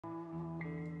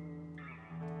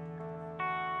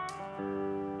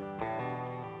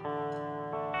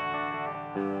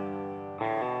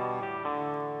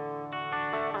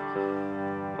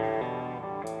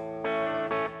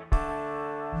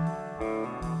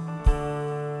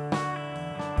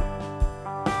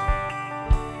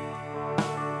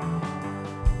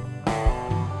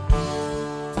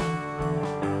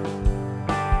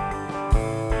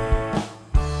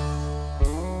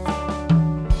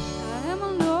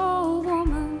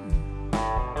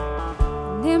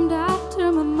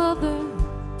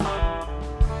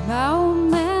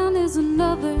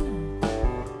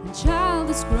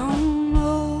grown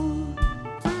old.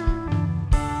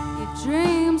 He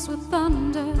dreams with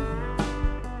thunder,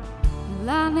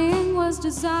 lightning was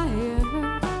desire.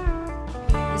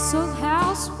 This old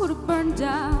house would have burned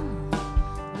down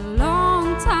a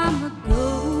long time ago.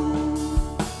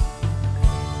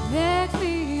 Make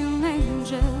me an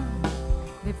angel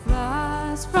that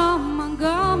flies from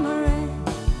Montgomery.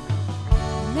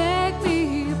 Make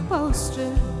me a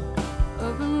poster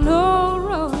of an old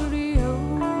rodeo.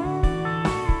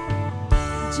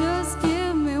 Just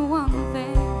give me one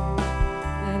thing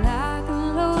that I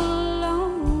can hold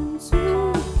on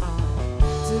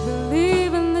to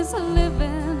believe in this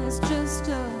living is just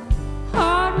a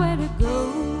hard way to go.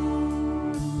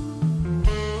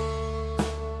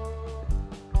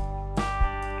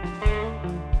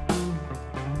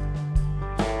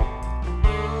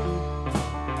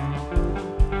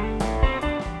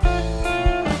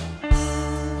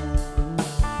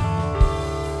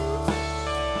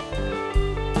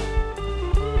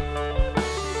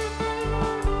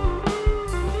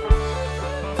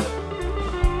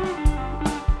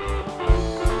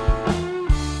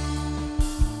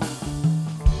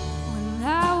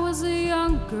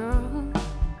 Girl,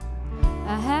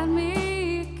 I had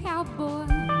me a cowboy.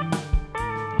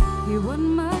 He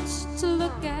wasn't much to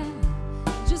look at,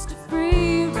 just a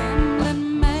free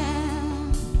rambling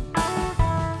man.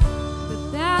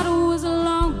 But that was a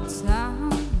long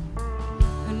time,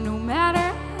 and no matter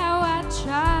how I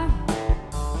tried,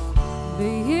 the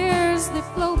years they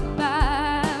float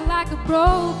by like a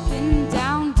broken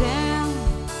down dam.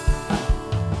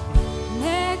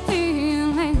 Make me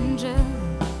an angel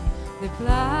that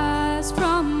flies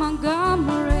from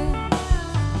Montgomery.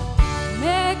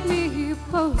 Make me a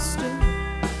poster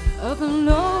of an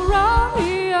old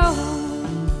rodeo.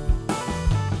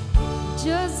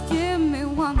 Just give me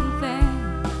one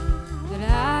thing that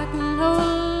I can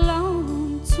hold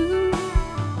on to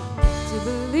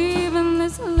believe in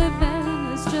this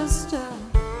living is just a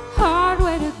hard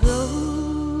way to go.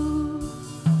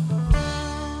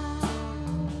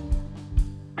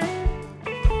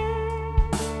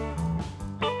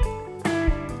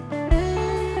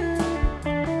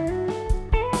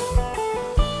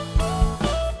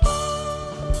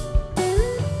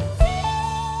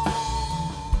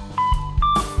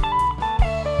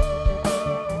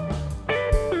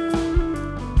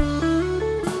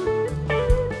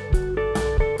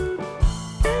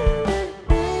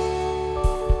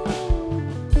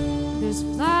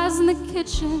 Flies in the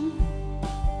kitchen,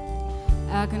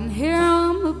 I can hear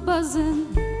them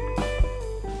a-buzzing,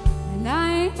 and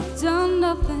I ain't done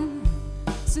nothing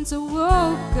since I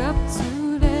woke up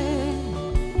today.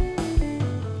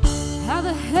 How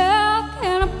the hell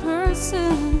can a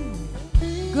person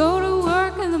go to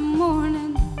work in the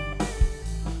morning,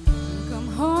 come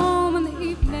home in the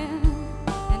evening,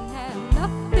 and have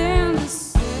nothing to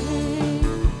say?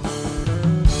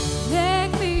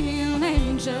 Make me an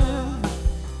angel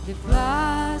that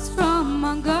flies from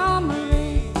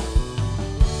Montgomery.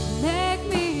 Make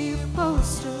me a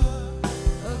poster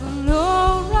of an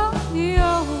old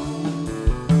rodeo.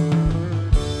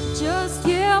 Just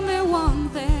give me one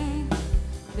thing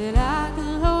that I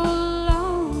can hold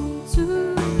on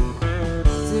to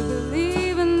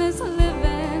believe in this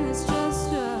living is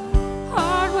just a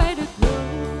hard way to go.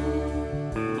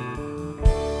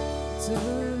 To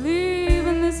believe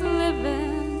in this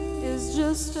living is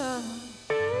just a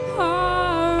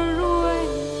hard way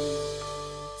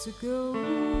to go.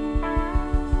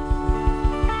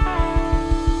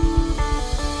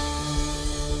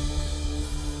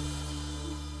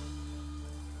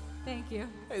 Thank you.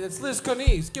 Hey, that's Liz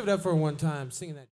Conese. Give it up for her one time singing that.